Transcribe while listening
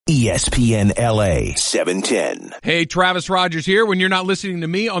ESPN LA 710. Hey, Travis Rogers here. When you're not listening to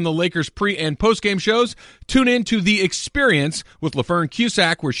me on the Lakers pre- and post-game shows, tune in to The Experience with LaFern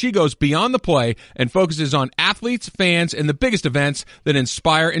Cusack, where she goes beyond the play and focuses on athletes, fans, and the biggest events that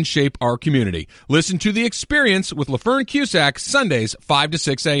inspire and shape our community. Listen to The Experience with LaFern Cusack, Sundays, 5 to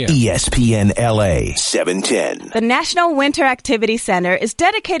 6 a.m. ESPN LA 710. The National Winter Activity Center is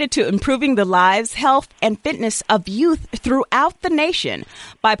dedicated to improving the lives, health, and fitness of youth throughout the nation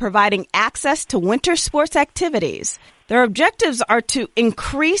by providing access to winter sports activities. Their objectives are to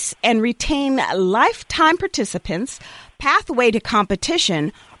increase and retain lifetime participants, pathway to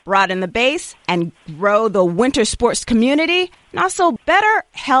competition, broaden the base, and grow the winter sports community, and also better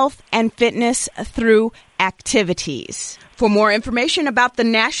health and fitness through activities. For more information about the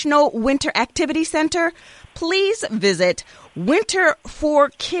National Winter Activity Center, please visit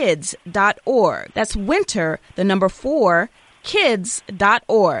winter4kids.org. That's winter, the number 4,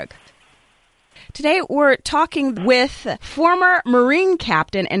 kids.org. Today, we're talking with former Marine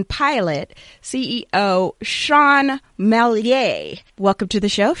captain and pilot, CEO Schone Malliet. Welcome to the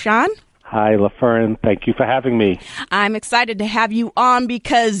show, Schone. Hi, LaFern. Thank you for having me. I'm excited to have you on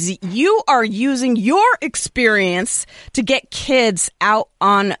because you are using your experience to get kids out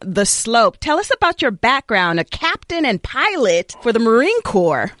on the slope. Tell us about your background, a captain and pilot for the Marine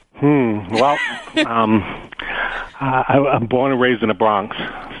Corps. Well, I'm born and raised in the Bronx,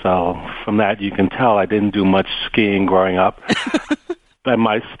 so from that you can tell I didn't do much skiing growing up. But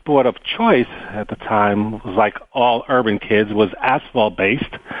my sport of choice at the time was, like all urban kids, was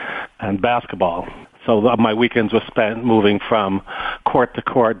asphalt-based and basketball. So my weekends were spent moving from court to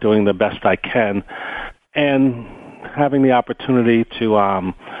court, doing the best I can, and having the opportunity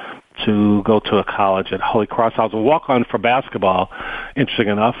to go to a college at Holy Cross. I was a walk-on for basketball, interesting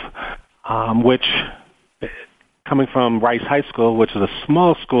enough, which, coming from Rice High School, which is a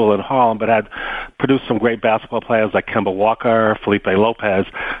small school in Harlem, but had produced some great basketball players like Kemba Walker, Felipe Lopez.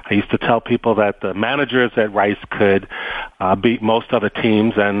 I used to tell people that the managers at Rice could beat most other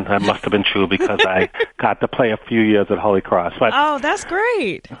teams, and that must have been true because I got to play a few years at Holy Cross. But, oh, that's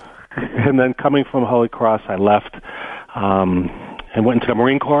great. And then coming from Holy Cross, I left and went into the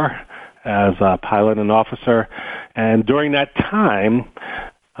Marine Corps as a pilot and officer. And during that time,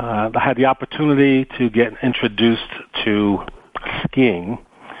 I had the opportunity to get introduced to skiing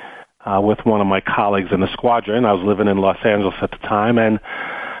with one of my colleagues in the squadron. I was living in Los Angeles at the time, and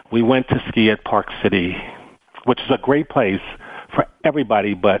we went to ski at Park City, which is a great place for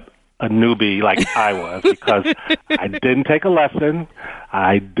everybody but a newbie like I was, because I didn't take a lesson.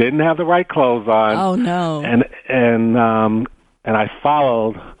 I didn't have the right clothes on. Oh, no. And I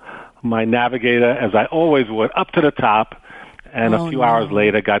followed my navigator, as I always would, up to the top. And a few hours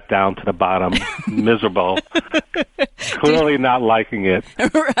later, got down to the bottom, miserable, clearly not liking it,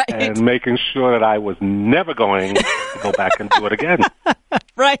 right. And making sure that I was never going to go back and do it again.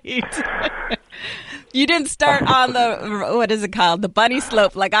 Right. You didn't start on the, what is it called, the bunny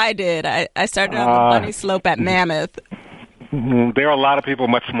slope like I did. I started on the bunny slope at Mammoth. There are a lot of people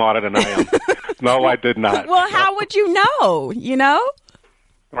much smarter than I am. No, I did not. Well, how would you know,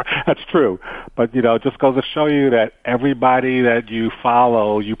 That's true. But, it just goes to show you that everybody that you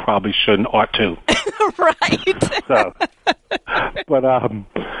follow, you probably shouldn't ought to. Right. So, but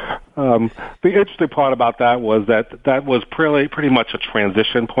the interesting part about that was that was pretty much a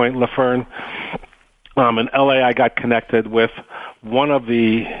transition point, LaFern. In L.A., I got connected with one of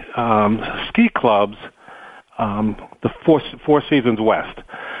the ski clubs, the Four Seasons West.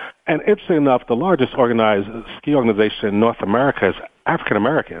 And interesting enough, the largest organized ski organization in North America is African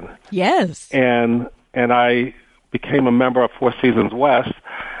American. Yes. And I became a member of Four Seasons West,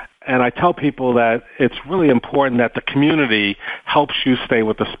 and I tell people that it's really important that the community helps you stay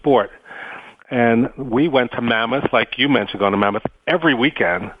with the sport. And we went to Mammoth, like you mentioned, going to Mammoth every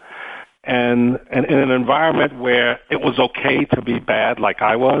weekend. And in an environment where it was okay to be bad like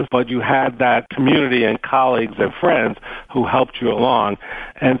I was, but you had that community and colleagues and friends who helped you along.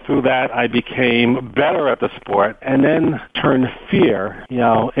 And through that, I became better at the sport and then turned fear,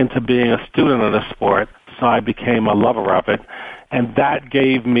 into being a student of the sport. So I became a lover of it. And that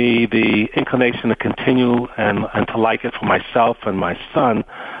gave me the inclination to continue and to like it for myself and my son.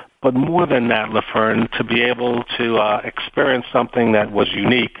 But more than that, LaFern, to be able to experience something that was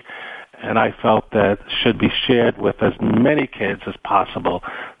unique, and I felt that should be shared with as many kids as possible,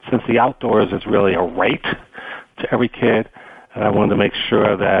 since the outdoors is really a right to every kid, and I wanted to make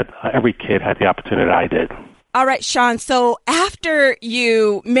sure that every kid had the opportunity that I did. All right, Schone, so after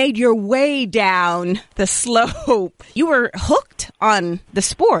you made your way down the slope, you were hooked on the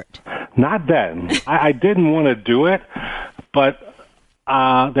sport. Not then. I didn't want to do it, but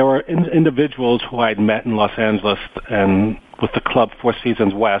there were individuals who I'd met in Los Angeles and with the club Four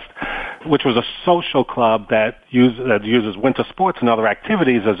Seasons West, which was a social club that uses winter sports and other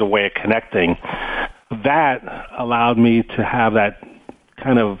activities as a way of connecting. That allowed me to have that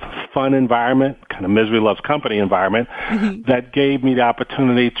kind of fun environment, kind of misery loves company environment, that gave me the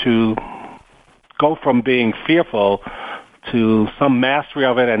opportunity to go from being fearful to some mastery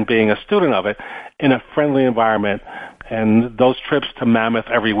of it and being a student of it in a friendly environment. And those trips to Mammoth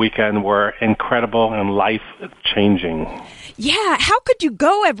every weekend were incredible and life-changing. Yeah, how could you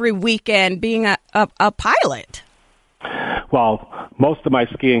go every weekend being a pilot? Well, most of my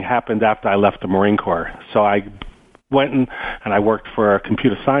skiing happened after I left the Marine Corps. So I went and I worked for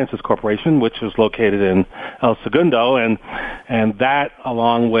Computer Sciences Corporation, which was located in El Segundo, and that,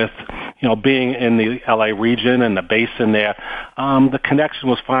 along with being in the LA region and the basin there, the connection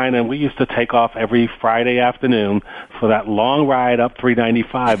was fine, and we used to take off every Friday afternoon for that long ride up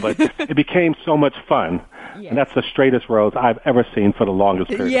 395. But it became so much fun. Yes. And that's the straightest roads I've ever seen for the longest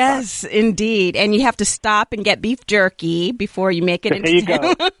period of time. Yes, indeed. And you have to stop and get beef jerky before you make it into town. There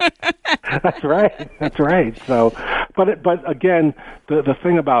you go. That's right. That's right. So, but again, the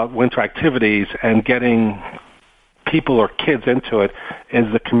thing about winter activities and getting people or kids into it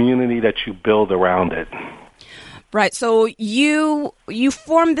is the community that you build around it. Right. So you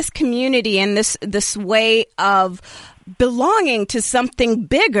form this community and this way of belonging to something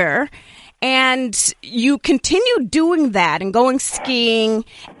bigger. And you continue doing that and going skiing,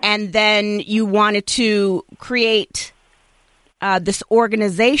 and then you wanted to create this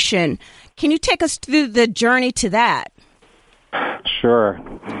organization. Can you take us through the journey to that? Sure.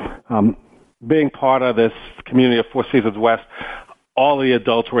 Being part of this community of Four Seasons West, all the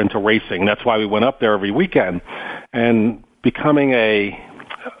adults were into racing. That's why we went up there every weekend. And becoming educated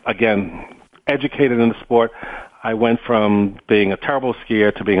in the sport, I went from being a terrible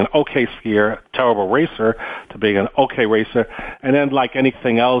skier to being an okay skier, terrible racer, to being an okay racer. And then, like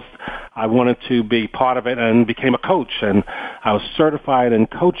anything else, I wanted to be part of it and became a coach. And I was certified in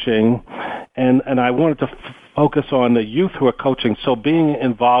coaching, and I wanted to focus on the youth who are coaching. So being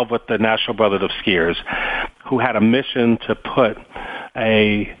involved with the National Brotherhood of Skiers, who had a mission to put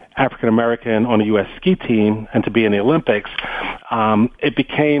a African American on the U.S. ski team and to be in the Olympics, it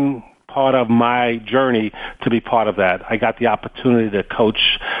became part of my journey to be part of that. I got the opportunity to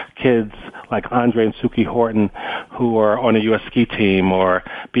coach kids like Andre and Suki Horton, who are on the U.S. ski team, or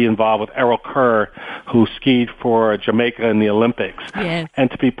be involved with Errol Kerr, who skied for Jamaica in the Olympics. Yes. And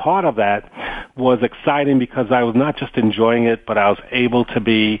to be part of that was exciting because I was not just enjoying it, but I was able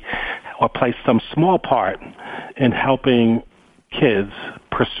to play some small part in helping kids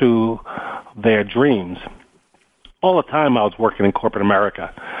pursue their dreams. All the time I was working in corporate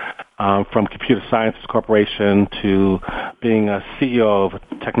America. From Computer Sciences Corporation to being a CEO of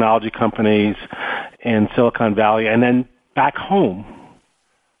technology companies in Silicon Valley, and then back home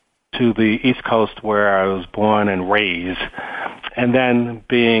to the East Coast where I was born and raised, and then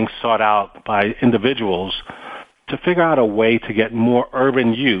being sought out by individuals to figure out a way to get more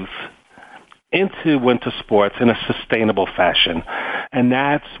urban youth into winter sports in a sustainable fashion. And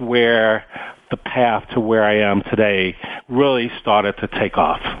that's where the path to where I am today really started to take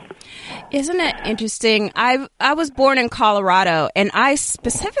off. Isn't it interesting? I was born in Colorado, and I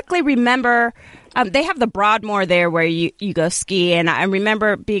specifically remember they have the Broadmoor there where you go ski. And I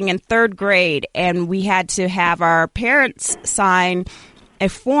remember being in third grade, and we had to have our parents sign a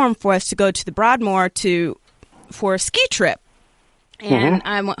form for us to go to the Broadmoor for a ski trip. And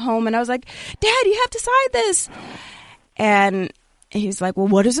I went home, and I was like, Dad, you have to sign this. And he's like, well,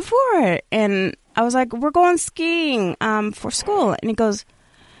 what is it for? And I was like, we're going skiing for school. And he goes,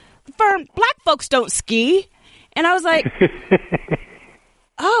 LaFern, black folks don't ski. And I was like,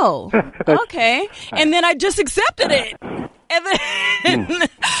 oh, okay. And then I just accepted it. And then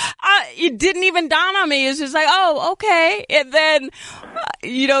it didn't even dawn on me. It's just like, oh, okay. And then,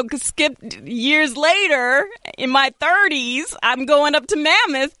 skip years later, in my 30s, I'm going up to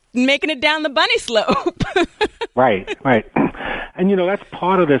Mammoth, making it down the bunny slope. Right. And, that's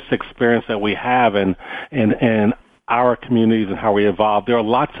part of this experience that we have in our communities and how we evolved. There are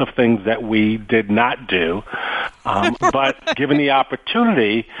lots of things that we did not do, but given the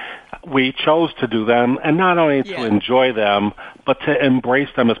opportunity, we chose to do them, and not only to enjoy them, but to embrace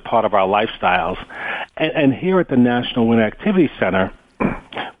them as part of our lifestyles. And here at the National Winter Activity Center,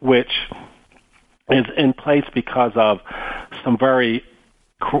 which is in place because of some very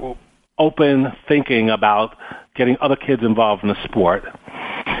open thinking about getting other kids involved in the sport,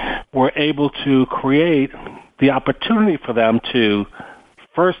 we're able to create the opportunity for them to,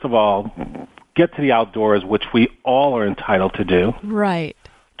 first of all, get to the outdoors, which we all are entitled to do. Right.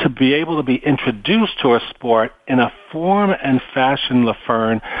 To be able to be introduced to a sport in a form and fashion,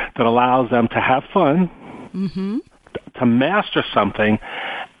 LaFern, that allows them to have fun, to master something,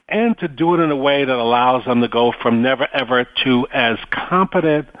 and to do it in a way that allows them to go from never ever to as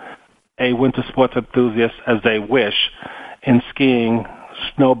competent a winter sports enthusiast as they wish in skiing,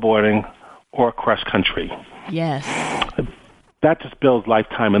 snowboarding, or cross country. Yes. That just builds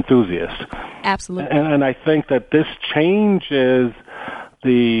lifetime enthusiasts. Absolutely. And I think that this changes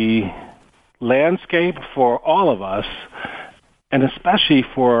the landscape for all of us, and especially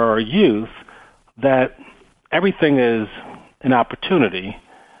for our youth, that everything is an opportunity,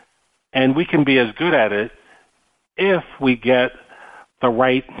 and we can be as good at it if we get the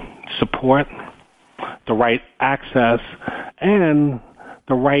right support, the right access, and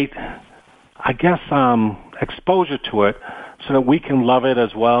the right, exposure to it, so that we can love it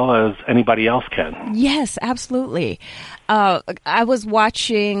as well as anybody else can. Yes, absolutely. I was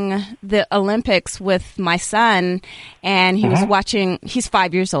watching the Olympics with my son, and he was watching, he's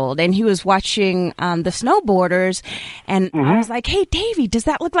 5 years old, and he was watching the snowboarders, and I was like, hey, Davey, does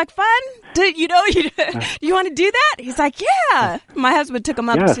that look like fun? You want to do that? He's like, yeah. My husband took him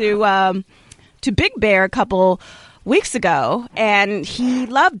up to Big Bear a couple weeks ago, and he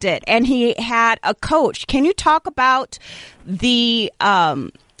loved it, and he had a coach. Can you talk about the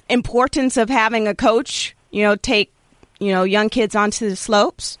importance of having a coach, take, young kids onto the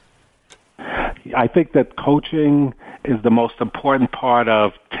slopes? I think that coaching is the most important part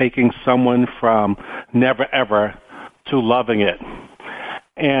of taking someone from never ever to loving it.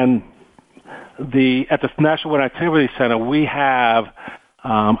 And at the National Winter Activity Center, we have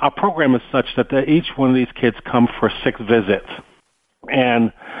our program is such that each one of these kids come for 6 visits.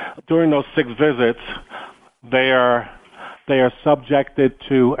 And during those 6 visits, they are subjected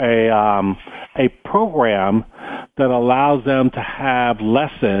to a program that allows them to have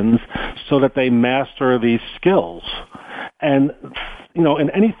lessons so that they master these skills. And, in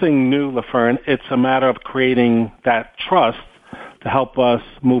anything new, LaFern, it's a matter of creating that trust to help us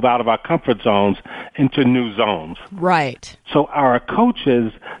move out of our comfort zones into new zones. Right. So our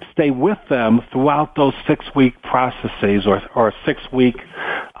coaches stay with them throughout those 6-week processes or 6-week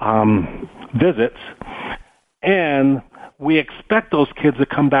visits, and we expect those kids to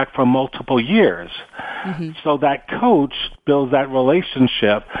come back for multiple years. So that coach builds that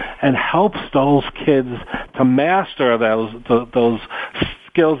relationship and helps those kids to master those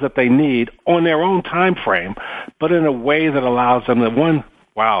skills that they need on their own time frame, but in a way that allows them to, 1,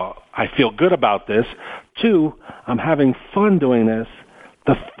 wow, I feel good about this. 2, I'm having fun doing this.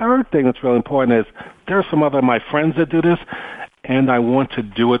 The third thing that's really important is there are some other of my friends that do this, and I want to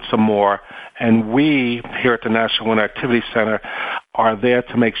do it some more. And we here at the National Winter Activity Center are there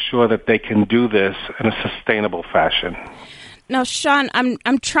to make sure that they can do this in a sustainable fashion. Now, Schone,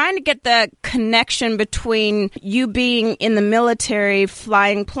 I'm trying to get the connection between you being in the military,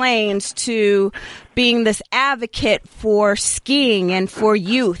 flying planes, to being this advocate for skiing and for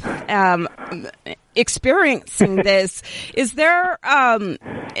youth experiencing this. Is there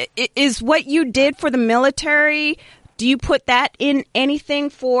is what you did for the military? Do you put that in anything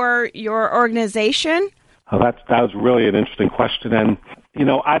for your organization? Well, that was really an interesting question, and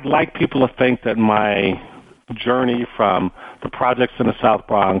I'd like people to think that my journey from the projects in the South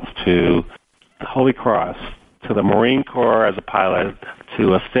Bronx to the Holy Cross, to the Marine Corps as a pilot,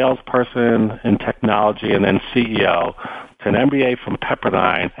 to a salesperson in technology, and then CEO, to an MBA from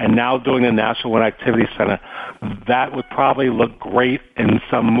Pepperdine, and now doing the National Winter Activity Center, that would probably look great in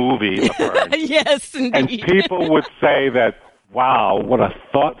some movie. Yes, indeed. And people would say that, wow, what a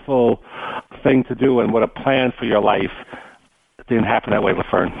thoughtful thing to do and what a plan for your life. It didn't happen that way,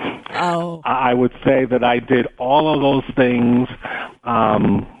 LaFern. Oh. I would say that I did all of those things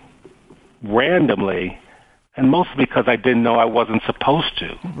randomly, and mostly because I didn't know I wasn't supposed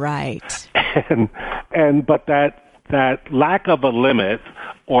to. Right. But that lack of a limit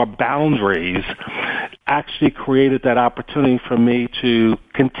or boundaries actually created that opportunity for me to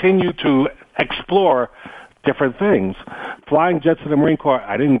continue to explore different things. Flying jets in the Marine Corps,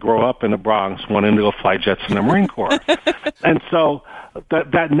 I didn't grow up in the Bronx wanting to go fly jets in the Marine Corps. And so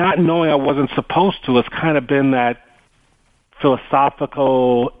that not knowing I wasn't supposed to has kind of been that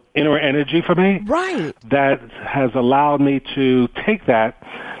philosophical inner energy for me. Right. That has allowed me to take that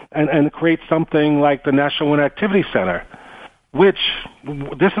and create something like the National Winter Activity Center, which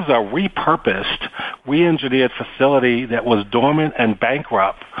this is a repurposed, re-engineered facility that was dormant and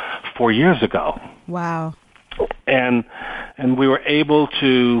bankrupt 4 years ago. Wow. And we were able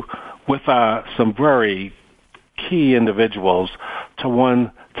to, with some very key individuals, to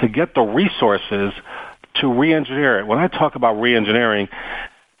to get the resources to re-engineer it. When I talk about re-engineering,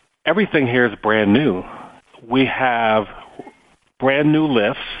 everything here is brand new. We have brand new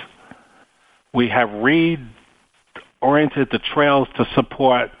lifts. We have reoriented the trails to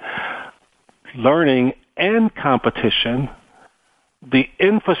support learning and competition, the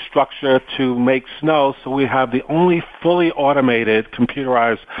infrastructure to make snow, so we have the only fully automated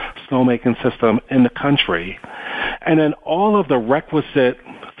computerized snowmaking system in the country. And then all of the requisite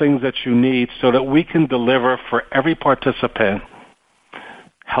things that you need so that we can deliver for every participant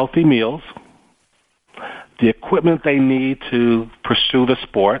healthy meals, the equipment they need to pursue the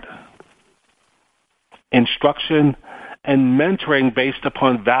sport, instruction, and mentoring based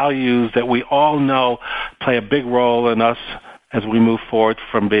upon values that we all know play a big role in us as we move forward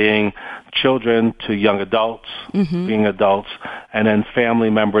from being children to young adults, being adults, and then family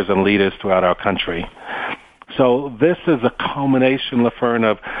members and leaders throughout our country. So this is a culmination,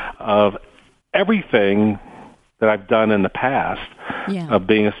 LaFern, of everything that I've done in the past, of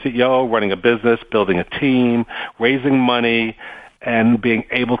being a CEO, running a business, building a team, raising money, and being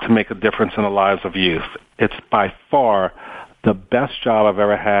able to make a difference in the lives of youth. It's by far the best job I've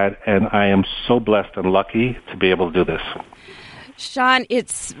ever had, and I am so blessed and lucky to be able to do this. Schone,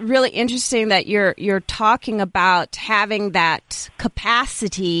 it's really interesting that you're talking about having that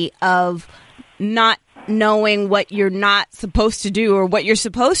capacity of not knowing what you're not supposed to do or what you're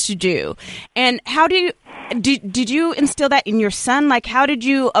supposed to do. And how did you instill that in your son? Like, how did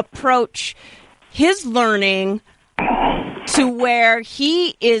you approach his learning to where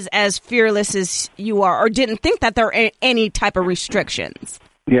he is as fearless as you are, or didn't think that there are any type of restrictions?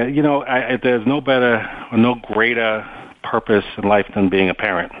 Yeah, there's no better or no greater purpose in life than being a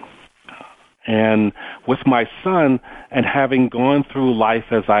parent. And with my son, and having gone through life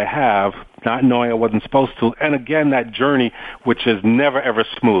as I have, not knowing I wasn't supposed to, and again, that journey, which is never, ever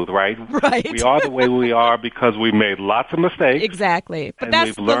smooth, right? Right. We are the way we are because we made lots of mistakes. Exactly. But and that's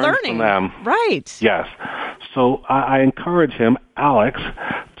we've the learned learning. from them. Right. Yes. So I encourage him, Alex,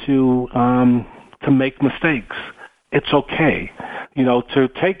 to make mistakes. It's okay, to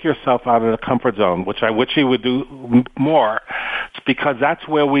take yourself out of the comfort zone, which I wish he would do more, because that's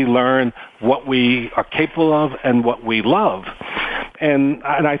where we learn what we are capable of and what we love. And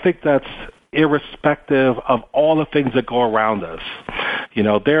I think that's irrespective of all the things that go around us.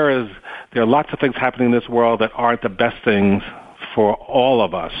 There are lots of things happening in this world that aren't the best things for all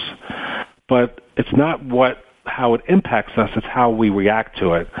of us, but it's not how it impacts us, it's how we react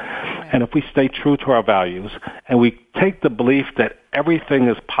to it. And if we stay true to our values and we take the belief that everything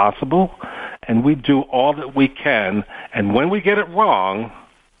is possible and we do all that we can, and when we get it wrong,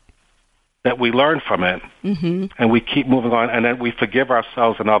 that we learn from it and we keep moving on, and then we forgive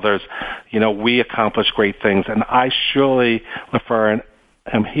ourselves and others, we accomplish great things. And I surely, LaFern,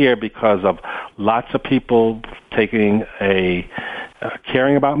 am here because of lots of people caring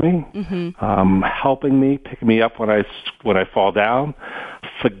about me, helping me, picking me up when I fall down,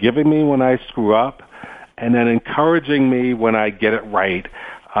 forgiving me when I screw up, and then encouraging me when I get it right.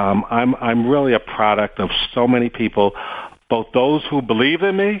 I'm really a product of so many people, both those who believe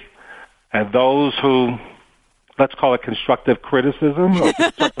in me and those who, let's call it constructive criticism or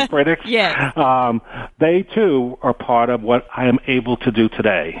constructive critics. Yes. They too are part of what I am able to do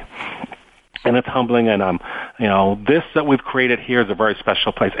today. And it's humbling, and this that we've created here is a very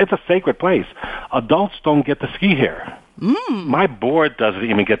special place. It's a sacred place. Adults don't get to ski here. My board doesn't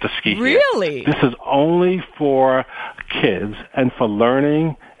even get to ski here. Really? This is only for kids and for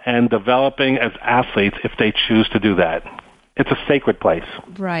learning and developing as athletes if they choose to do that. It's a sacred place.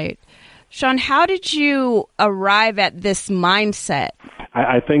 Right. Schone, how did you arrive at this mindset?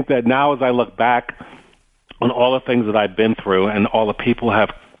 I think that now as I look back on all the things that I've been through and all the people have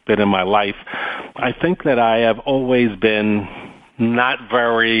been in my life, I think that I have always been not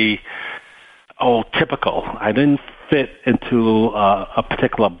very typical. I didn't fit into a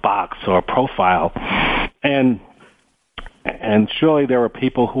particular box or a profile, and surely there were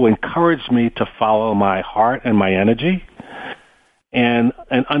people who encouraged me to follow my heart and my energy, and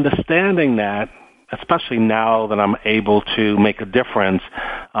understanding that, especially now that I'm able to make a difference,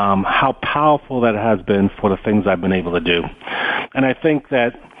 how powerful that has been for the things I've been able to do. And I think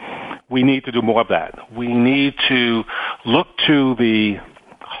that we need to do more of that. We need to look to the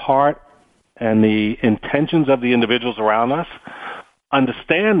heart and the intentions of the individuals around us,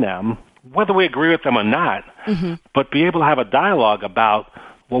 understand them, whether we agree with them or not, but be able to have a dialogue about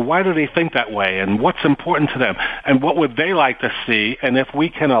well, why do they think that way, and what's important to them, and what would they like to see? And if we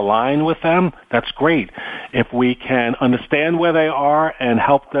can align with them, that's great. If we can understand where they are and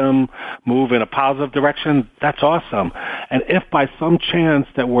help them move in a positive direction, that's awesome. And if by some chance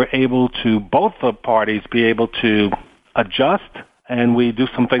that we're able to, both the parties be able to adjust and we do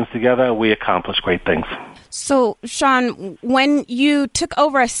some things together, we accomplish great things. So, Schone, when you took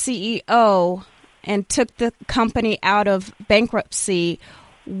over as CEO and took the company out of bankruptcy,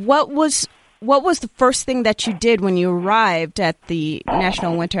 what was the first thing that you did when you arrived at the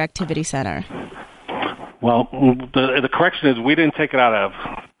National Winter Activity Center? Well, the correction is we didn't take it out of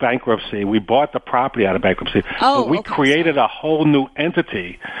bankruptcy. We bought the property out of bankruptcy. Oh, but we created a whole new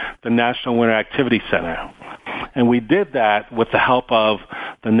entity, the National Winter Activity Center. And we did that with the help of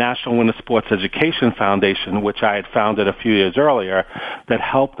the National Winter Sports Education Foundation, which I had founded a few years earlier, that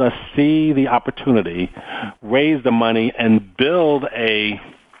helped us see the opportunity, raise the money, and build a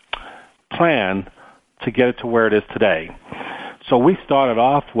plan to get it to where it is today. So we started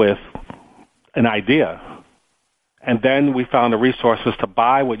off with an idea, and then we found the resources to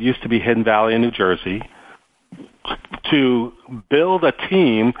buy what used to be Hidden Valley in New Jersey, to build a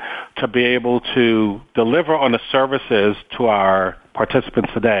team to be able to deliver on the services to our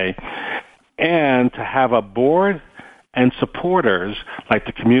participants today, and to have a board and supporters like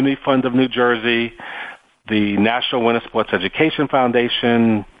the Community Fund of New Jersey, the National Winter Sports Education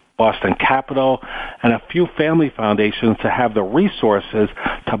Foundation, Boston Capital, and a few family foundations to have the resources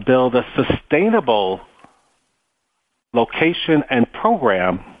to build a sustainable location and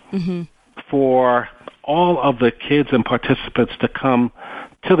program for all of the kids and participants to come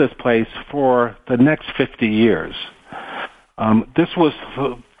to this place for the next 50 years. This was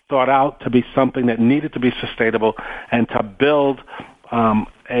thought out to be something that needed to be sustainable and to build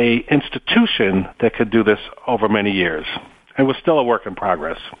a institution that could do this over many years. It was still a work in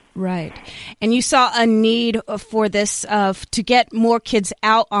progress. Right. And you saw a need for this to get more kids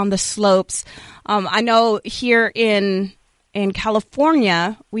out on the slopes. I know here in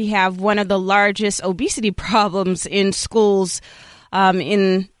California, we have one of the largest obesity problems in schools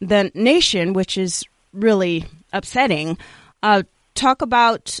in the nation, which is really upsetting. Talk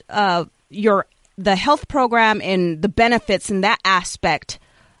about the health program and the benefits in that aspect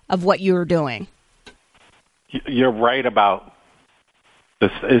of what you're doing. You're right about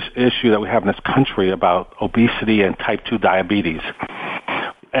this issue that we have in this country about obesity and type 2 diabetes.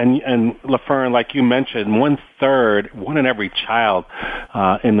 And LaFern, like you mentioned, one in every child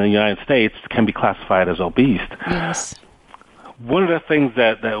in the United States can be classified as obese. Yes. One of the things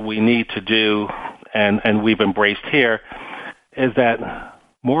that we need to do, and we've embraced here, is that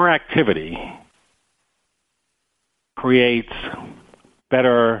more activity creates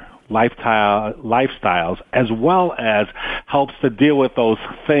better lifestyles, as well as helps to deal with those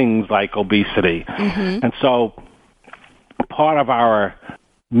things like obesity. And so part of our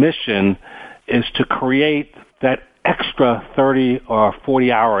mission is to create that extra 30 or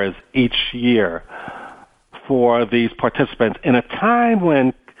 40 hours each year for these participants in a time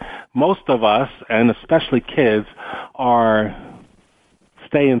when most of us, and especially kids, are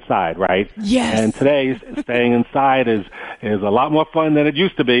stay inside, right? Yes. And today, staying inside is a lot more fun than it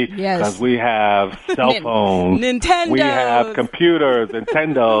used to be, because we have cell phones, Nintendo, we have computers,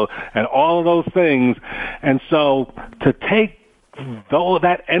 Nintendo, and all of those things. And so to take all of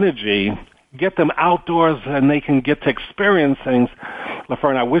that energy, get them outdoors, and they can get to experience things.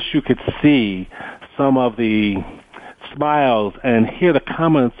 LaFern, I wish you could see some of the smiles and hear the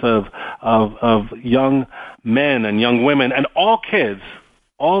comments of young men and young women and all kids,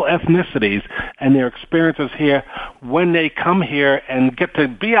 all ethnicities, and their experiences here when they come here and get to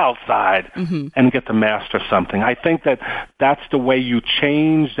be outside and get to master something. I think that that's the way you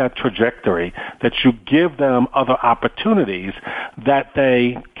change that trajectory, that you give them other opportunities that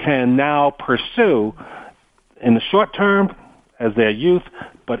they can now pursue in the short term as their youth,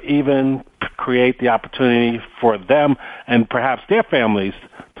 but even create the opportunity for them and perhaps their families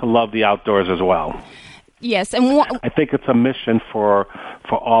to love the outdoors as well. Yes, and I think it's a mission for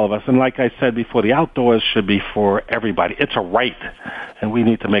all of us. And like I said before, the outdoors should be for everybody. It's a right, and we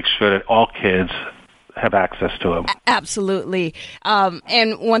need to make sure that all kids have access to them. Absolutely.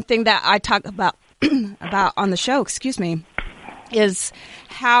 And one thing that I talk about on the show, is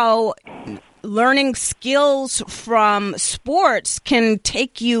how learning skills from sports can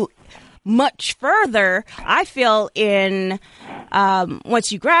take you much further, I feel, in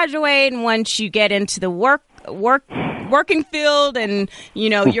once you graduate and once you get into the working field and,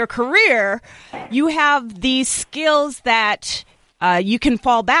 your career, you have these skills that you can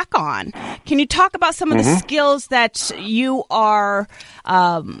fall back on. Can you talk about some of the skills that you are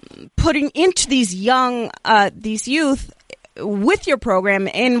putting into these youth with your program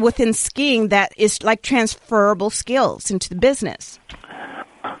and within skiing that is like transferable skills into the business?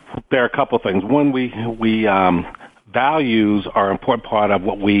 There are a couple of things. One, we values are an important part of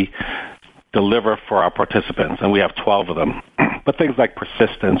what we deliver for our participants, and we have 12 of them. But things like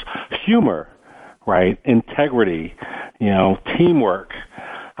persistence, humor, right, integrity, teamwork,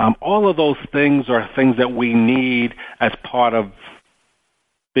 all of those things are things that we need as part of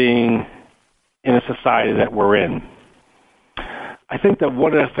being in a society that we're in. I think that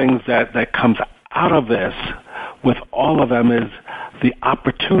one of the things that comes out of this with all of them is the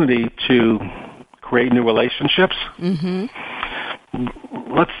opportunity to create new relationships.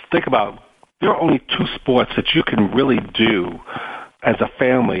 Let's think about, there are only two sports that you can really do as a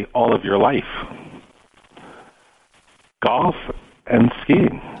family all of your life: golf and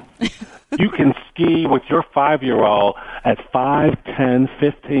skiing. You can ski with your 5-year-old at 5, 10,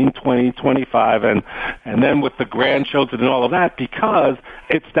 15, 20, 25, and then with the grandchildren and all of that, because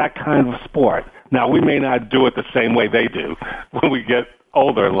it's that kind of sport. Now, we may not do it the same way they do when we get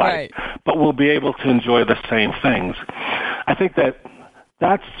older in life, but we'll be able to enjoy the same things. I think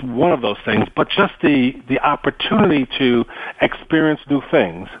that's one of those things, but just the opportunity to experience new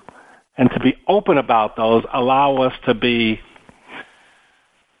things and to be open about those allow us to be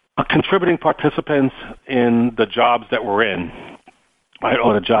contributing participants in the jobs that we're in, right,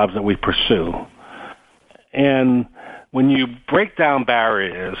 or the jobs that we pursue. And when you break down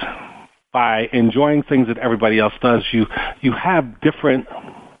barriers by enjoying things that everybody else does, you have different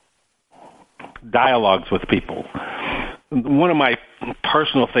dialogues with people. One of my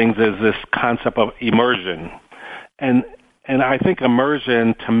personal things is this concept of immersion. And I think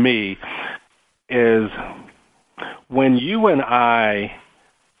immersion to me is when you and I,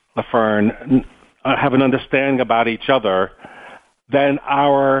 LaFern, have an understanding about each other, then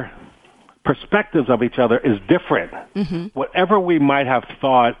our perspectives of each other is different. Whatever we might have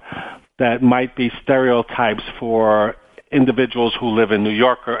thought that might be stereotypes for individuals who live in New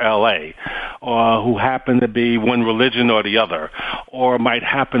York or L.A., or who happen to be one religion or the other, or might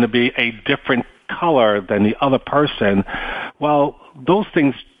happen to be a different color than the other person, well, those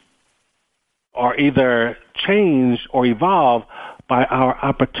things are either changed or evolved by our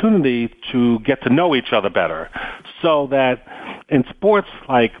opportunity to get to know each other better. So that in sports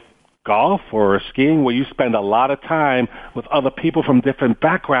like golf or skiing, where you spend a lot of time with other people from different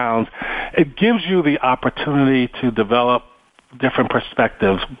backgrounds, it gives you the opportunity to develop different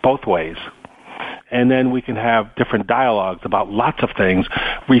perspectives both ways. And then we can have different dialogues about lots of things,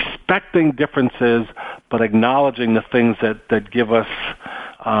 respecting differences, but acknowledging the things that give us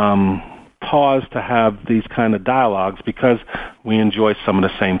pause to have these kind of dialogues, because we enjoy some of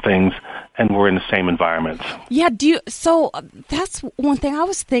the same things and we're in the same environments. Yeah, so that's one thing I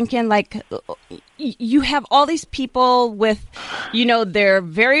was thinking, like, you have all these people with, their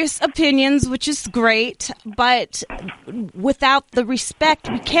various opinions, which is great, but without the respect,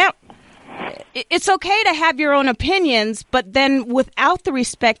 we can't. It's okay to have your own opinions, but then without the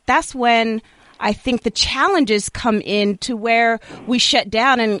respect, that's when I think the challenges come in to where we shut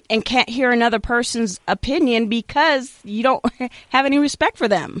down and can't hear another person's opinion because you don't have any respect for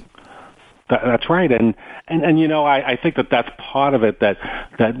them. That's right. And I think that's part of it,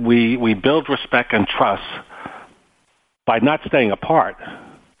 that we build respect and trust by not staying apart,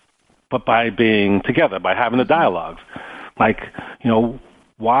 but by being together, by having the dialogues. Like,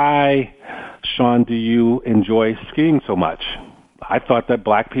 why, Sean, do you enjoy skiing so much? I thought that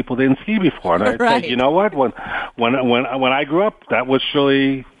black people didn't ski before, and I said, you know what? When I grew up, that was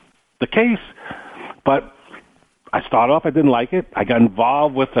surely the case. But I started off, I didn't like it. I got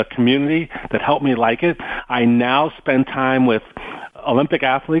involved with a community that helped me like it. I now spend time with Olympic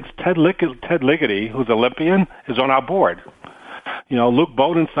athletes. Ted Ligety, who's Olympian, is on our board. Luke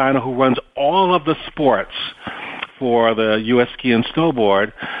Bodensteiner, who runs all of the sports for the U.S. Ski and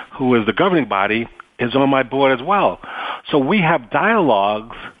Snowboard, who is the governing body, is on my board as well. So we have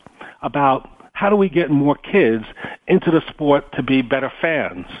dialogues about how do we get more kids into the sport to be better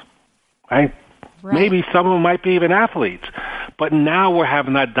fans, right? Maybe some of them might be even athletes. But now we're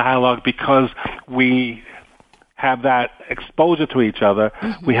having that dialogue because we have that exposure to each other.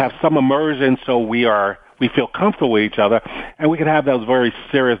 We have some immersion, so we feel comfortable with each other, and we can have those very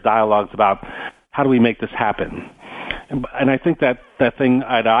serious dialogues about how do we make this happen. And I think that thing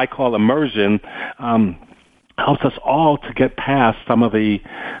that I call immersion helps us all to get past some of the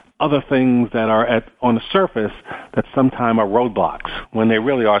other things that are on the surface that sometimes are roadblocks when they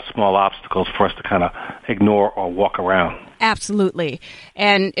really are small obstacles for us to kind of ignore or walk around. Absolutely.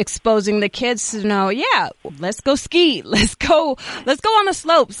 And exposing the kids to know, let's go ski. Let's go on the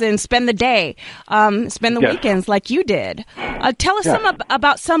slopes and spend the day, spend the weekends like you did. Tell us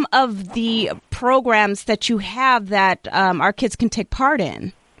about some of the programs that you have that our kids can take part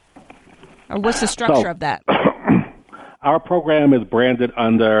in. Or what's the structure of that? Our program is branded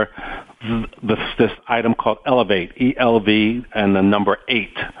under this item called Elevate, ELV, and the number 8.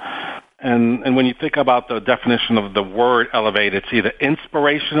 And when you think about the definition of the word elevate, it's either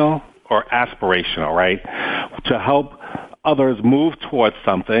inspirational or aspirational, right? To help others move towards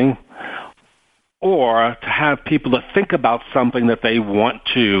something, or to have people to think about something that they want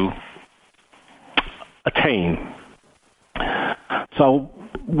to attain. So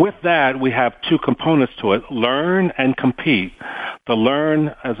with that, we have two components to it, learn and compete. The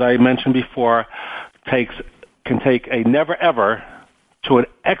learn, as I mentioned before, can take a never-ever to an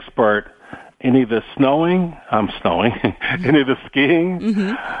expert in either in either skiing,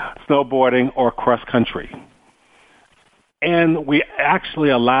 snowboarding, or cross-country. And we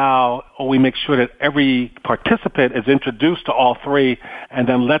actually we make sure that every participant is introduced to all three and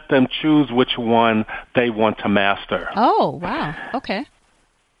then let them choose which one they want to master. Oh, wow. Okay.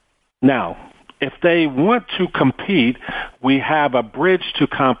 Now, if they want to compete, we have a bridge to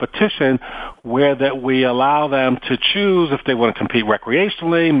competition where that we allow them to choose if they want to compete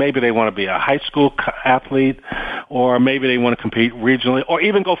recreationally, maybe they want to be a high school athlete, or maybe they want to compete regionally, or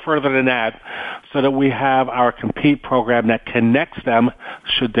even go further than that, so that we have our compete program that connects them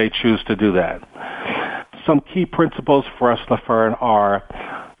should they choose to do that. Some key principles for us, LaFern, are,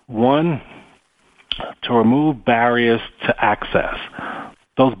 1, to remove barriers to access.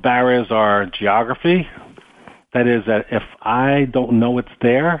 Those barriers are geography. That is that if I don't know it's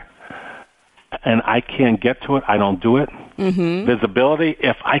there and I can't get to it, I don't do it. Visibility,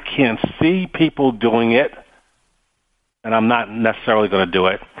 if I can't see people doing it, then I'm not necessarily going to do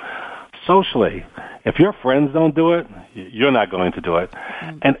it. Socially, if your friends don't do it, you're not going to do it.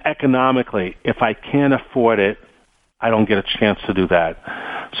 And economically, if I can't afford it, I don't get a chance to do that.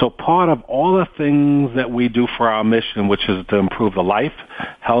 So part of all the things that we do for our mission, which is to improve the life,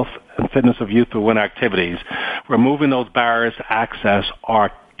 health, and fitness of youth through winter activities, removing those barriers to access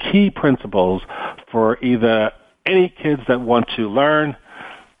are key principles for either any kids that want to learn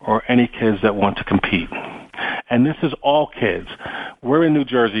or any kids that want to compete. And this is all kids. We're in New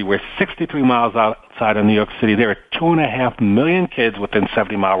Jersey. We're 63 miles outside of New York City. There are 2.5 million kids within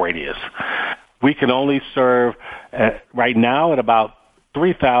 70-mile radius. We can only serve right now at about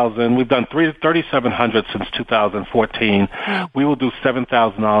 3,000. We've done 3,700 since 2014. We will do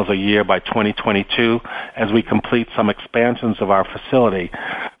 $7,000 a year by 2022 as we complete some expansions of our facility.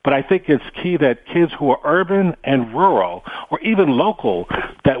 But I think it's key that kids who are urban and rural, or even local,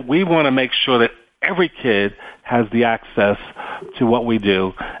 that we want to make sure that every kid has the access to what we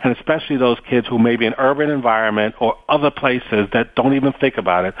do, and especially those kids who may be in urban environment or other places that don't even think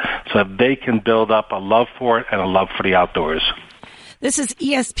about it, so that they can build up a love for it and a love for the outdoors. This is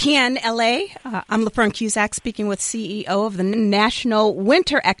ESPN LA. I'm LaFern Cusack speaking with CEO of the National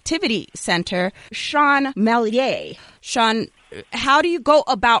Winter Activity Center, Schone Malliet. Sean, how do you go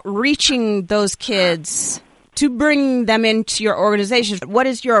about reaching those kids to bring them into your organization? What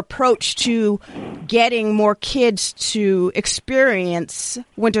is your approach to getting more kids to experience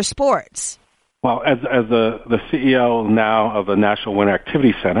winter sports? Well, as the CEO now of the National Winter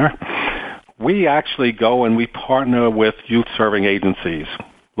Activity Center, we actually go and we partner with youth-serving agencies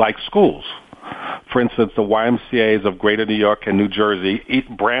like schools. For instance, the YMCAs of Greater New York and New Jersey,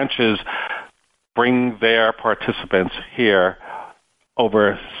 branches bring their participants here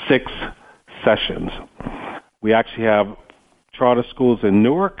over 6 sessions. We actually have charter schools in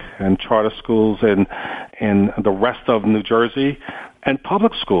Newark and charter schools in the rest of New Jersey, and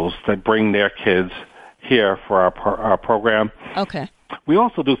public schools that bring their kids here for our program. Okay. We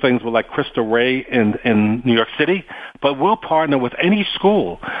also do things with like Crystal Ray in New York City, but we'll partner with any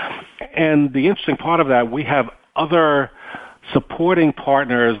school. And the interesting part of that, we have other supporting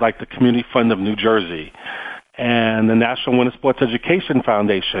partners like the Community Fund of New Jersey and the National Winter Sports Education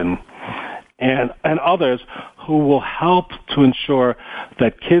Foundation and others who will help to ensure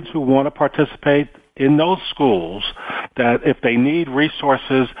that kids who want to participate in those schools, that if they need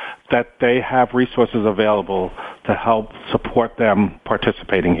resources, that they have resources available to help support them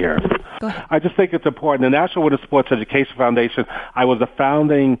participating here. Go ahead. I just think it's important. The National Winter Sports Education Foundation, I was the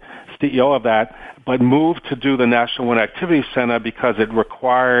founding CEO of that, but moved to do the National Winter Activity Center because it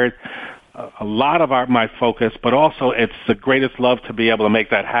required a lot of my focus, but also it's the greatest love to be able to make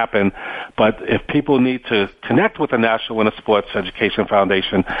that happen. But if people need to connect with the National Winter Sports Education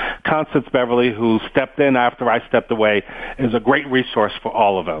Foundation, Constance Beverly, who stepped in after I stepped away, is a great resource for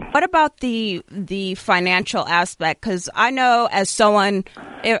all of them. What about the financial aspect? Because I know as someone,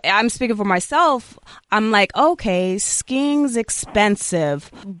 I'm speaking for myself, I'm like, okay, skiing's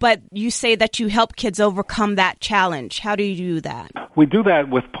expensive, but you say that you help kids overcome that challenge. How do you do that? We do that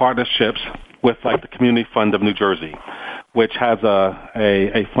with partnerships with like the Community Fund of New Jersey, which has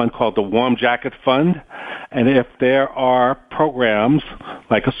a fund called the Warm Jacket Fund. And if there are programs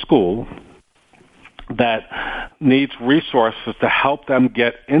like a school that needs resources to help them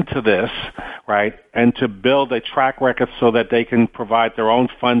get into this, right, and to build a track record so that they can provide their own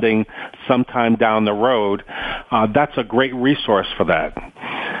funding sometime down the road, that's a great resource for that.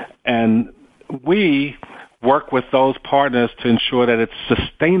 And we work with those partners to ensure that it's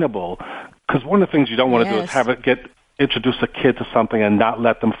sustainable, because one of the things you don't want to do is introduce a kid to something and not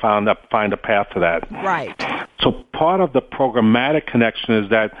let them find a path to that. Right. So part of the programmatic connection is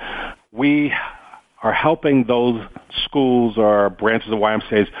that we are helping those schools or branches of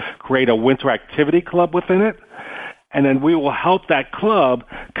YMCAs create a winter activity club within it, and then we will help that club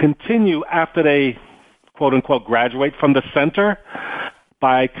continue after they, quote-unquote, graduate from the center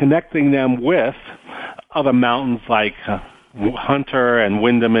by connecting them with other mountains like Hunter and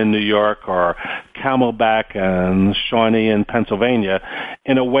Windham in New York or Camelback and Shawnee in Pennsylvania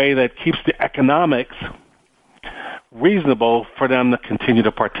in a way that keeps the economics reasonable for them to continue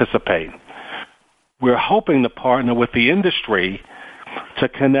to participate. We're hoping to partner with the industry to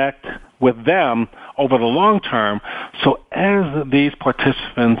connect with them over the long term, so as these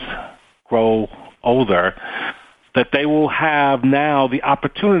participants grow older, that they will have now the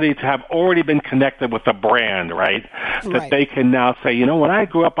opportunity to have already been connected with a brand, right? That they can now say, you know, when I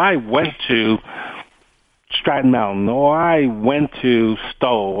grew up, I went to Stratton Mountain, or I went to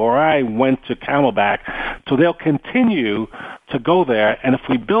Stowe, or I went to Camelback. So they'll continue to go there, and if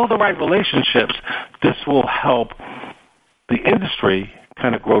we build the right relationships, this will help the industry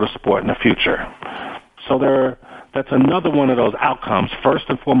kind of grow the sport in the future. So that's another one of those outcomes. First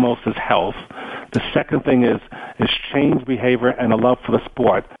and foremost is health. The second thing is change behavior and a love for the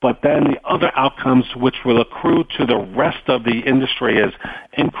sport. But then the other outcomes which will accrue to the rest of the industry is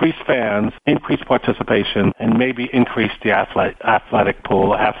increased fans, increased participation, and maybe increase the athlete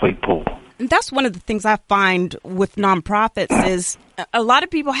pool. That's one of the things I find with nonprofits is a lot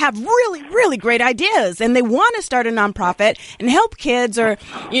of people have really, really great ideas and they want to start a nonprofit and help kids or,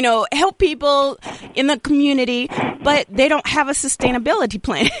 you know, help people in the community, but they don't have a sustainability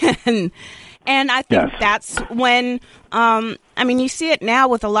plan. And I think that's when, you see it now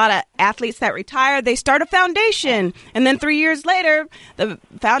with a lot of athletes that retire. They start a foundation, and then 3 years later, the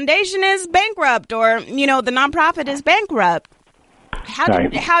foundation is bankrupt or, you know, the nonprofit is bankrupt.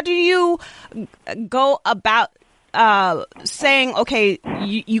 How do you go about saying, okay,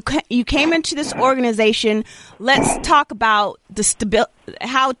 you came into this organization, let's talk about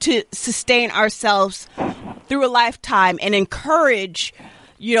how to sustain ourselves through a lifetime and encourage,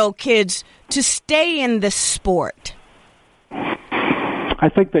 you know, kids to stay in this sport? I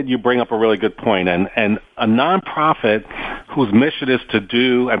think that you bring up a really good point, and a nonprofit whose mission is to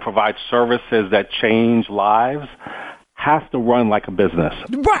do and provide services that change lives has to run like a business.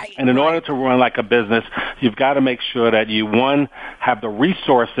 Right. And in order to run like a business, you've got to make sure that you, one, have the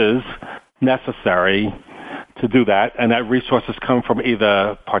resources necessary to do that, and that resources come from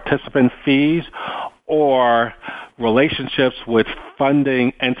either participant fees or relationships with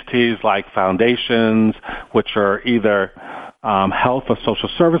funding entities like foundations, which are either health or social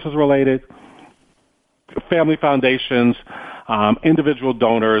services related, family foundations, individual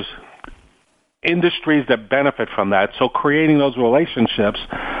donors, industries that benefit from that. So creating those relationships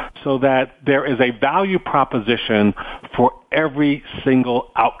so that there is a value proposition for every single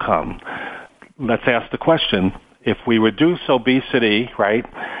outcome. Let's ask the question, if we reduce obesity, right,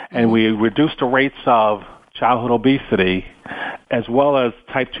 and we reduce the rates of childhood obesity as well as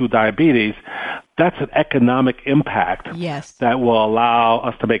type 2 diabetes, that's an economic impact that will allow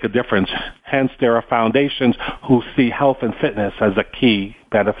us to make a difference. Hence, there are foundations who see health and fitness as a key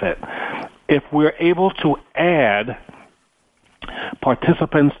benefit. If we're able to add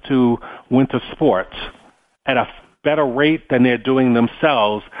participants to winter sports at a better rate than they're doing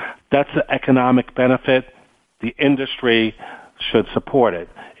themselves, that's an economic benefit. The industry should support it.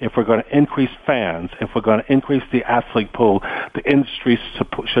 If we're going to increase fans, if we're going to increase the athlete pool, the industry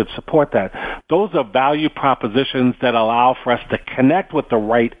should support that. Those are value propositions that allow for us to connect with the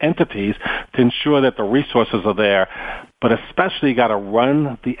right entities to ensure that the resources are there, but especially you got to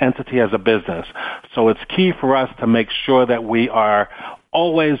run the entity as a business. So it's key for us to make sure that we are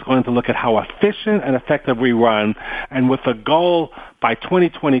always going to look at how efficient and effective we run, and with a goal by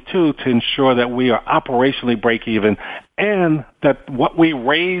 2022 to ensure that we are operationally break even, and that what we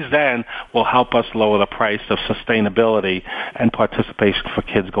raise then will help us lower the price of sustainability and participation for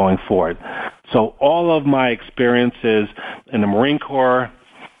kids going forward. So all of my experiences in the Marine Corps,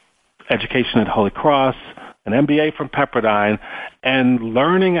 education at Holy Cross, an MBA from Pepperdine, and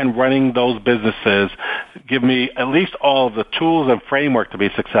learning and running those businesses give me at least all of the tools and framework to be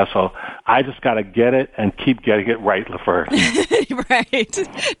successful. I just got to get it and keep getting it right, LaFern. Right.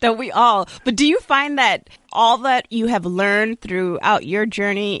 Don't we all? But do you find that all that you have learned throughout your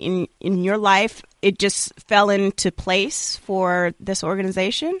journey in your life, it just fell into place for this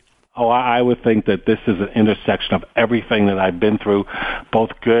organization? Oh, I would think that this is an intersection of everything that I've been through,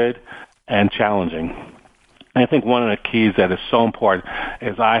 both good and challenging. And I think one of the keys that is so important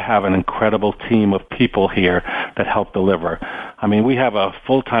is I have an incredible team of people here that help deliver. I mean, we have a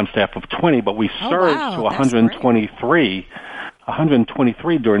full-time staff of 20, but we surged to 123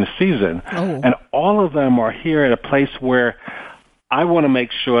 during the season. Oh. And all of them are here at a place where I want to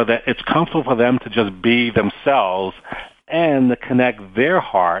make sure that it's comfortable for them to just be themselves and to connect their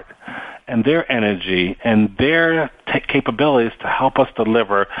heart and their energy and their capabilities to help us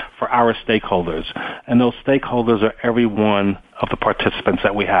deliver for our stakeholders. And those stakeholders are every one of the participants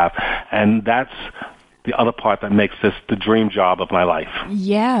that we have. And that's the other part that makes this the dream job of my life.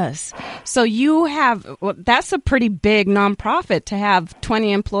 Yes. So you have, that's a pretty big nonprofit to have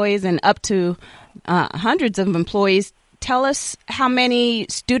 20 employees and up to hundreds of employees. Tell us how many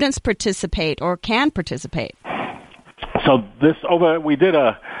students participate or can participate. So let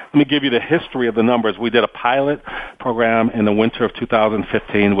me give you the history of the numbers. We did a pilot program in the winter of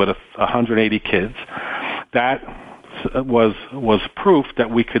 2015 with 180 kids. That was proof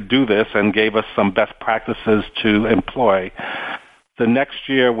that we could do this and gave us some best practices to employ. The next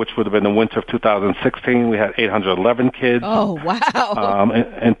year, which would have been the winter of 2016, we had 811 kids. Oh, wow.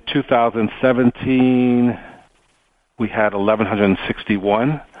 In 2017, we had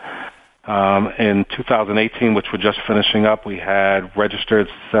 1,161. In 2018, which we're just finishing up, we had registered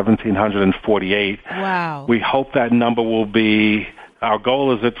 1,748. Wow. We hope that number will be, our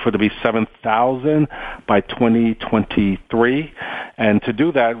goal is to be 7,000 by 2023. And to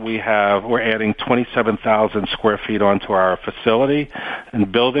do that, we're adding 27,000 square feet onto our facility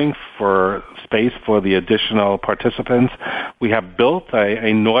and building for space for the additional participants. We have built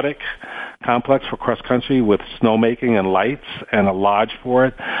a Nordic complex for cross country with snowmaking and lights and a lodge for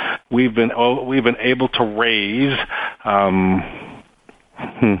it. We've been able to raise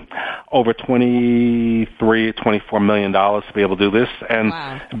over $24 million to be able to do this. And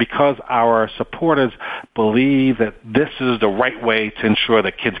wow. Because our supporters believe that this is the right way to ensure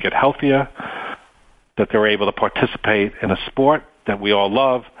that kids get healthier, that they're able to participate in a sport that we all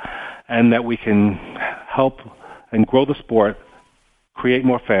love, and that we can help and grow the sport, create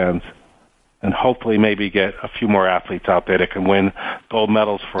more fans, and hopefully maybe get a few more athletes out there that can win gold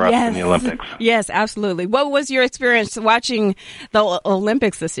medals for us in the Olympics. Yes, absolutely. What was your experience watching the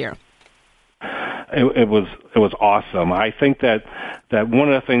Olympics this year? It was awesome. I think that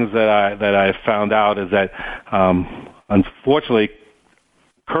one of the things that I found out is that unfortunately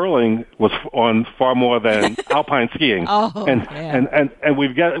curling was on far more than alpine skiing. And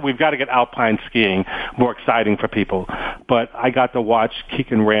we've got to get alpine skiing more exciting for people. But I got to watch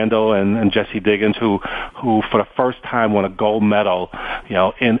Keegan Randall and Jesse Diggins, who for the first time won a gold medal,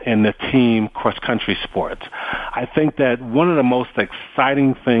 in the team cross country sports. I think that one of the most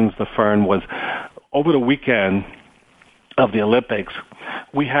exciting things, LaFern, was over the weekend of the Olympics,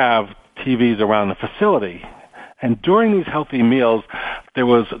 we have TVs around the facility. And during these healthy meals, there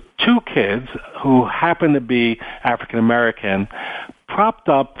was two kids who happened to be African American, propped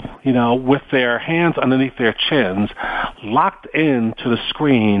up, with their hands underneath their chins, locked into the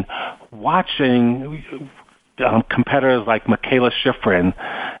screen, watching competitors like Michaela Schifrin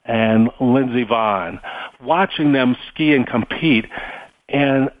and Lindsey Vonn, watching them ski and compete.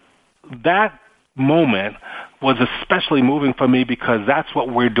 And that moment was especially moving for me because that's what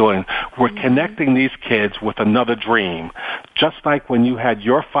we're doing. We're connecting these kids with another dream. Just like when you had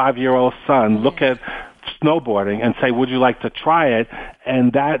your 5-year-old son look at snowboarding and say, would you like to try it?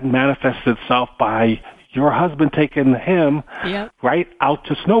 And that manifests itself by your husband taking him Yep. right out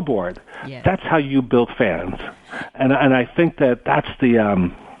to snowboard. Yeah. That's how you build fans, and I think that's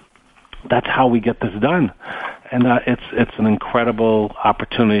how we get this done. And it's an incredible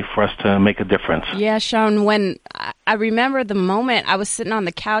opportunity for us to make a difference. Yeah, Schone, when I remember the moment I was sitting on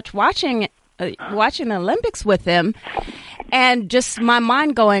the couch watching the Olympics with him, and just my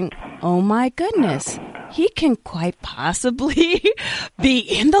mind going, oh my goodness, he can quite possibly be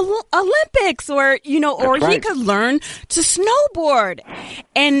in the Olympics, or That's he right. could learn to snowboard.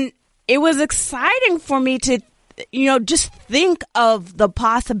 And it was exciting for me to just think of the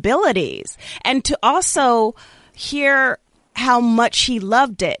possibilities, and to also hear how much he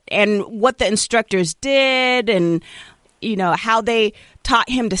loved it and what the instructors did, and how they taught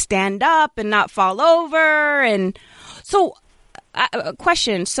him to stand up and not fall over. And so a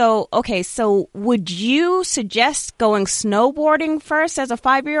question. So would you suggest going snowboarding first as a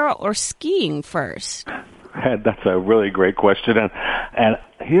 5-year-old or skiing first? That's a really great question. And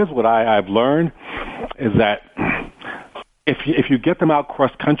here's what I've learned is that if you get them out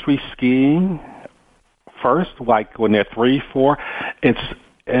cross-country skiing first, like when they're 3, 4,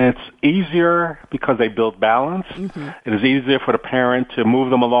 it's easier because they build balance. Mm-hmm. It is easier for the parent to move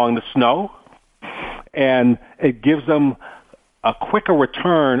them along the snow, and it gives them a quicker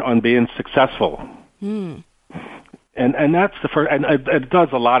return on being successful. Mm. And that's the first, and it does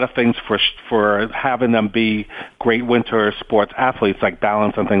a lot of things for having them be great winter sports athletes, like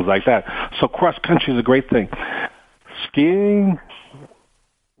balance and things like that. So cross country is a great thing. Skiing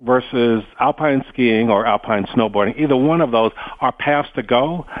versus alpine skiing or alpine snowboarding, either one of those are paths to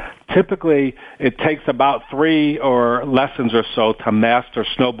go. Typically, it takes about 3 or lessons or so to master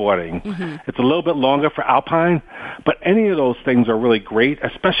snowboarding. Mm-hmm. It's a little bit longer for alpine, but any of those things are really great,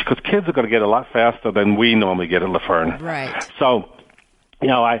 especially because kids are going to get a lot faster than we normally get at LaFern. Right. So,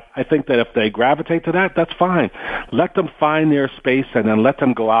 I think that if they gravitate to that, that's fine. Let them find their space and then let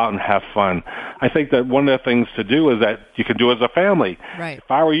them go out and have fun. I think that one of the things to do is that you can do as a family. Right. If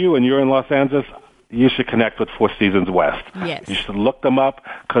I were you and you're in Los Angeles, you should connect with Four Seasons West. Yes. You should look them up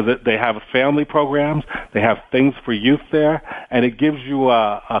because they have family programs. They have things for youth there, and it gives you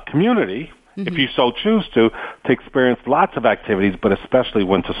a community, mm-hmm. if you so choose to experience lots of activities, but especially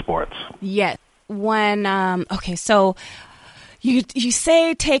winter sports. Yes. When, so you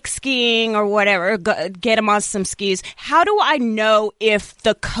say take skiing or whatever, get them on some skis. How do I know if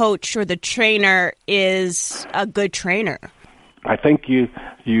the coach or the trainer is a good trainer? I think you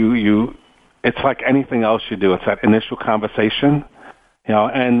it's like anything else you do. It's that initial conversation,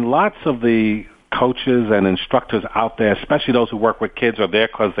 and lots of the coaches and instructors out there, especially those who work with kids, are there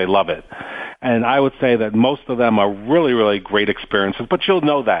because they love it. And I would say that most of them are really, really great experiences, but you'll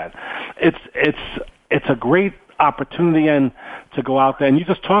know that. It's a great opportunity and to go out there and you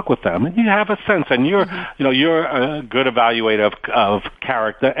just talk with them and you have a sense, and you're a good evaluator of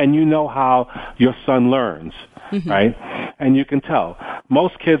character, and you know how your son learns. Mm-hmm. Right? And you can tell.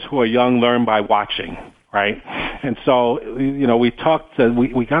 Most kids who are young learn by watching, right? And so,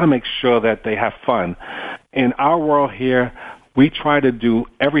 we got to make sure that they have fun. In our world here, we try to do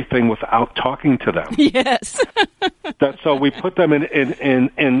everything without talking to them. Yes. So we put them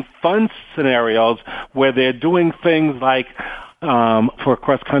in fun scenarios where they're doing things like, for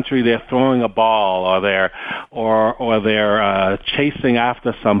cross country, they're throwing a ball, or they're chasing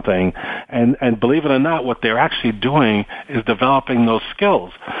after something, and believe it or not, what they're actually doing is developing those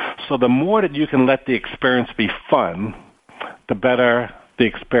skills. So the more that you can let the experience be fun, the better the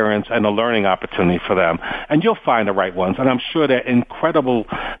experience and the learning opportunity for them. And you'll find the right ones. And I'm sure there are incredible,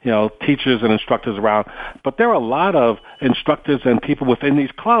 teachers and instructors around. But there are a lot of instructors and people within these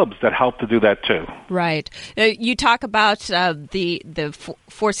clubs that help to do that too. Right. You talk about the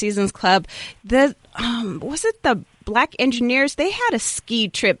Four Seasons Club. Was it the Black Engineers? They had a ski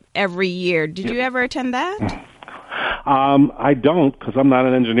trip every year. Did you ever attend that? I don't, because I'm not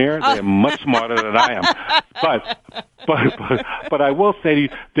an engineer. They're much smarter than I am. But I will say to you,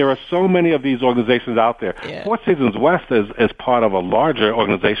 there are so many of these organizations out there. Yeah. Four Seasons West is part of a larger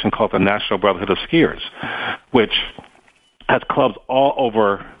organization called the National Brotherhood of Skiers, which has clubs all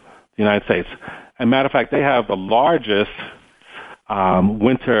over the United States. As a matter of fact, they have the largest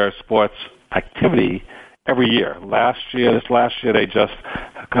winter sports activity every year. This last year, they just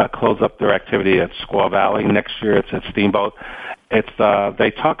closed up their activity at Squaw Valley. Next year, it's at Steamboat.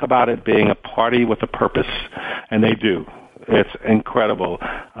 They talk about it being a party with a purpose, and they do. It's incredible.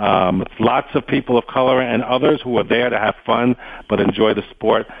 It's lots of people of color and others who are there to have fun but enjoy the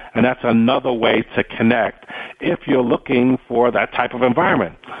sport, and that's another way to connect if you're looking for that type of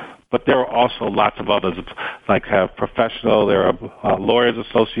environment. But there are also lots of others, like have professional, there are lawyers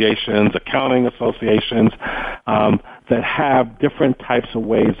associations, accounting associations, that have different types of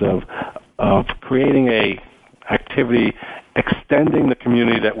ways of creating a activity, extending the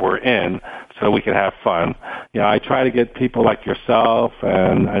community that we're in so we can have fun. I try to get people like yourself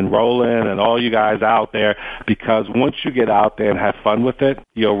and Roland and all you guys out there, because once you get out there and have fun with it,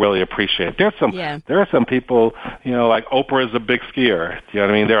 you'll really appreciate it. There are some people, like Oprah is a big skier. You know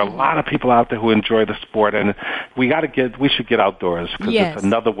what I mean? There are a lot of people out there who enjoy the sport, and we should get outdoors, because it's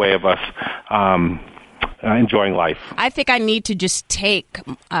another way of us enjoying life. I think I need to just take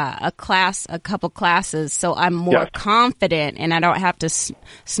a couple classes, so I'm more confident and I don't have to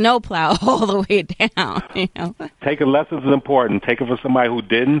snowplow all the way down. Taking lessons is important. Take it from somebody who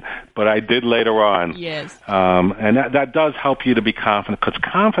didn't, but I did later on. Yes. And that does help you to be confident, because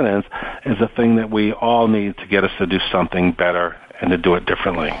confidence is a thing that we all need to get us to do something better and to do it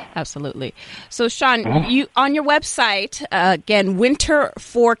differently. Absolutely. So, Schone, you on your website, again,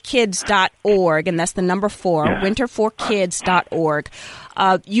 winter4kids.org, and that's the number 4, winter4kids.org.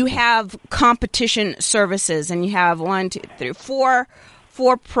 You have competition services, and you have 4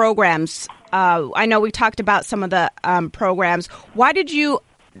 programs. I know we talked about some of the programs. Why did you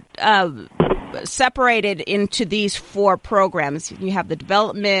separate it into these 4 programs? You have the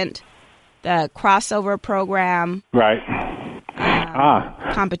development, the crossover program. Right.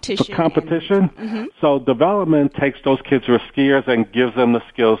 Competition. For competition? So development takes those kids who are skiers and gives them the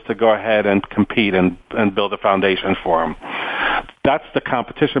skills to go ahead and compete and build a foundation for them. That's the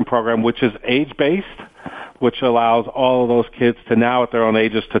competition program, which is age-based, which allows all of those kids to now at their own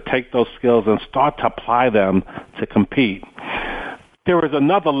ages to take those skills and start to apply them to compete. There is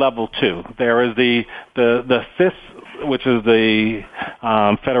another level, too. There is the FIS, which is the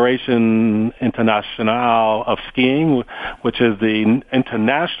Federation Internationale of Skiing, which is the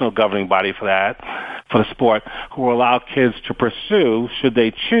international governing body for the sport, who will allow kids to pursue, should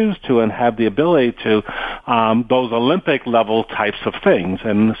they choose to and have the ability to, those Olympic level types of things.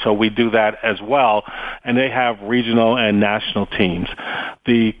 And so we do that as well, and they have regional and national teams.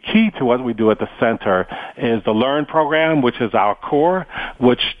 The key to what we do at the center is the LearN program, which is our core,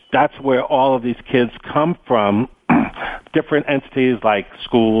 which that's where all of these kids come from, different entities like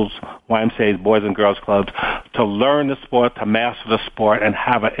schools, YMCAs, Boys and Girls Clubs, to learn the sport, to master the sport, and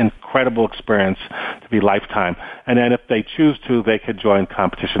have an incredible experience to be lifetime. And then if they choose to, they could join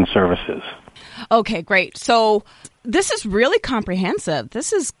competition services. Okay, great. So this is really comprehensive.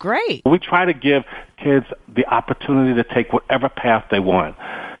 This is great. We try to give kids the opportunity to take whatever path they want.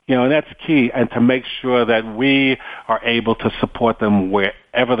 And that's key, and to make sure that we are able to support them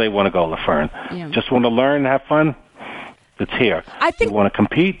wherever they want to go, LaFern. Yeah. Just want to learn and have fun? It's here. I think you want to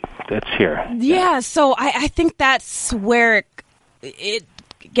compete? It's here. Yeah, so I think that's where it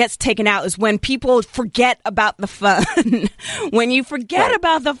gets taken out, is when people forget about the fun. When you forget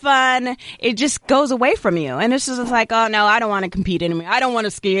about the fun, it just goes away from you. And it's just like, oh, no, I don't want to compete anymore. I don't want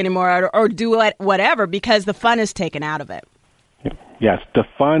to ski anymore or do whatever, because the fun is taken out of it. Yes, the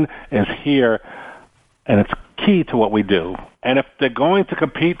fun is here, and it's key to what we do. And if they're going to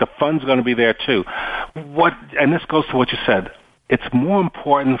compete, the fun's going to be there too. And this goes to what you said. It's more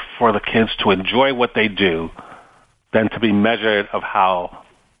important for the kids to enjoy what they do than to be measured of how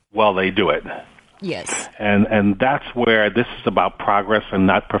well they do it. Yes. And that's where this is about progress and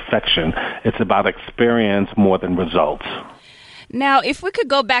not perfection. It's about experience more than results. Now, if we could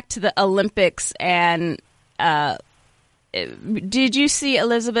go back to the Olympics, and did you see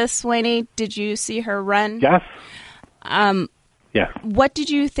Elizabeth Swaney? Did you see her run? Yes. Yeah. What did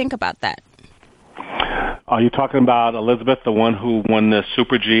you think about that? Are you talking about Elizabeth, the one who won the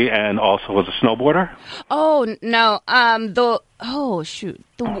Super G and also was a snowboarder? Oh, no. The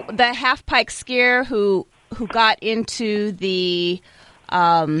half pipe skier who got into the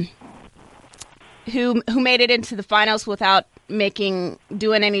who made it into the finals without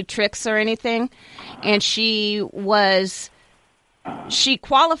doing any tricks or anything, and she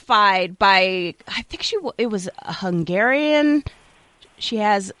qualified by, I think it was a Hungarian. She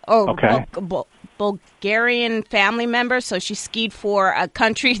has Bulgarian family member, so she skied for a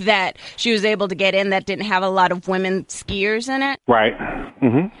country that she was able to get in that didn't have a lot of women skiers in it. Right.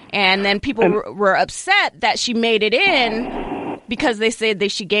 Mm-hmm. And then people were upset that she made it in because they said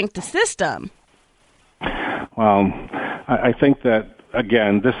that she ganked the system. Well, I think that,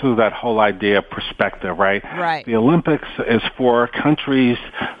 again, this is that whole idea of perspective, right? Right. The Olympics is for countries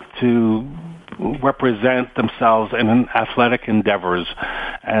to represent themselves in athletic endeavors.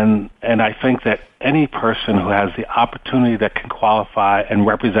 And I think that any person who has the opportunity that can qualify and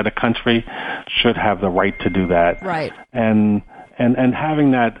represent a country should have the right to do that. Right. And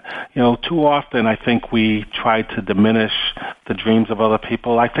having that, too often I think we try to diminish the dreams of other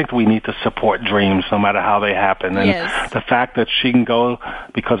people. I think we need to support dreams no matter how they happen. And the fact that she can go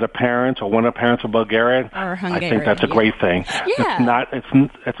because her parents or one of her parents are Bulgarian, or Hungarian, I think that's a great thing. Yeah.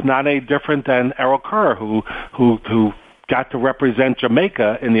 It's not any different than Errol Kerr who got to represent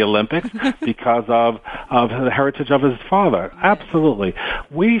Jamaica in the Olympics because of the heritage of his father. Absolutely.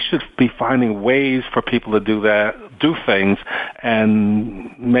 We should be finding ways for people to do things,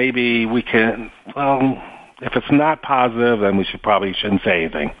 and maybe we can, if it's not positive, then we shouldn't say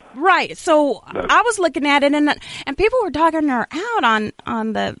anything. Right. So I was looking at it, and people were dogging her out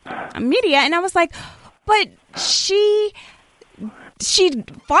on the media, and I was like, but she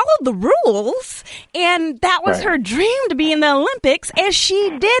followed the rules, and that was her dream, to be in the Olympics, and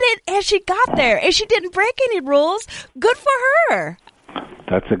she did it, and she got there, and she didn't break any rules. Good for her.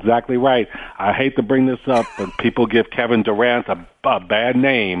 That's exactly right. I hate to bring this up, but people give Kevin Durant a bad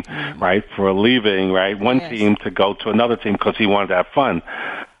name, right, for leaving, right, one team to go to another team because he wanted to have fun.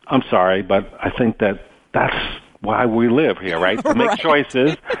 I'm sorry, but I think that's why we live here, right? To make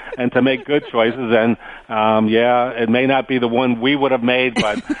choices and to make good choices. And, it may not be the one we would have made,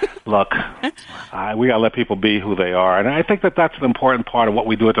 but look, we got to let people be who they are. And I think that's an important part of what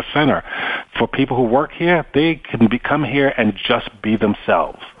we do at the center. For people who work here, they can come here and just be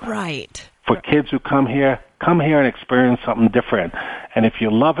themselves. Right. For kids who come here and experience something different. And if you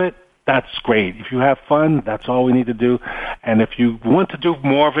love it, that's great. If you have fun, that's all we need to do. And if you want to do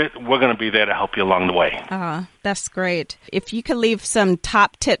more of it, we're going to be there to help you along the way. That's great. If you could leave some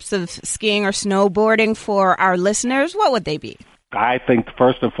top tips of skiing or snowboarding for our listeners, what would they be? I think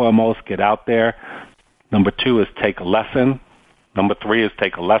first and foremost, get out there. Number 2 is take a lesson. Number 3 is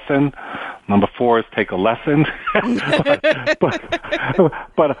take a lesson. Number 4 is take a lesson.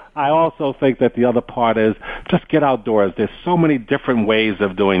 but I also think that the other part is just get outdoors. There's so many different ways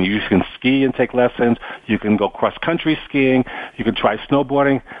of doing it. You can ski and take lessons. You can go cross-country skiing. You can try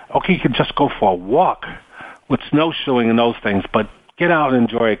snowboarding. Okay, you can just go for a walk with snowshoeing and those things. But get out and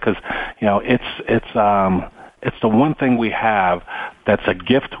enjoy it because, it's the one thing we have that's a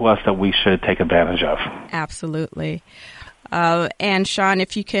gift to us that we should take advantage of. Absolutely. And Schone,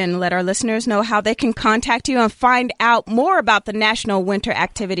 if you can let our listeners know how they can contact you and find out more about the National Winter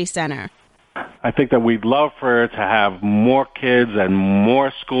Activity Center. I think that we'd love to have more kids and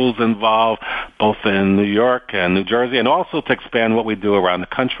more schools involved, both in New York and New Jersey, and also to expand what we do around the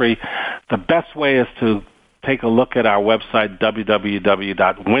country. The best way is to take a look at our website,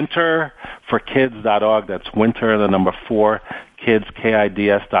 www.winterforkids.org. That's winter, the number 4, kids,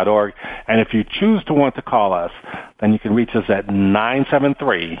 kids.org. And if you choose to want to call us, then you can reach us at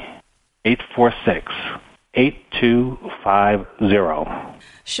 973-846-8250.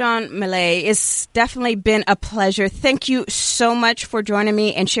 Schone Malliet, it's definitely been a pleasure. Thank you so much for joining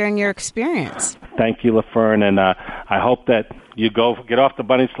me and sharing your experience. Thank you, LaFern, and I hope that you get off the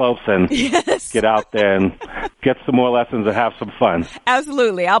bunny slopes and get out there and get some more lessons and have some fun.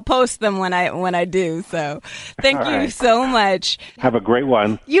 Absolutely. I'll post them when I do. So thank you so much. Have a great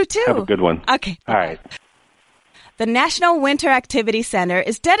one. You too. Have a good one. Okay. All right. The National Winter Activity Center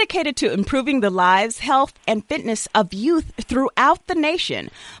is dedicated to improving the lives, health, and fitness of youth throughout the nation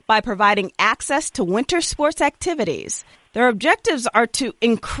by providing access to winter sports activities. Their objectives are to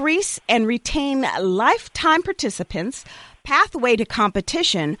increase and retain lifetime participants, pathway to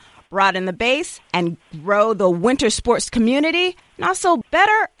competition, broaden the base, and grow the winter sports community, and also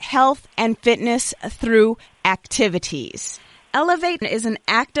better health and fitness through activities. Elevate is an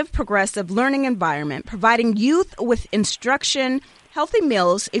active, progressive learning environment providing youth with instruction, healthy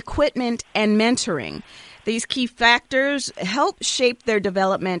meals, equipment, and mentoring. These key factors help shape their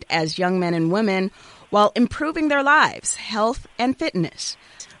development as young men and women while improving their lives, health, and fitness.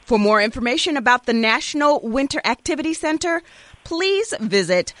 For more information about the National Winter Activity Center, please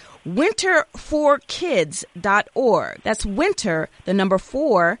visit winterforkids.org. That's winter, the number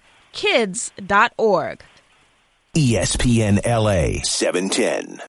 4, kids.org. ESPN LA 710.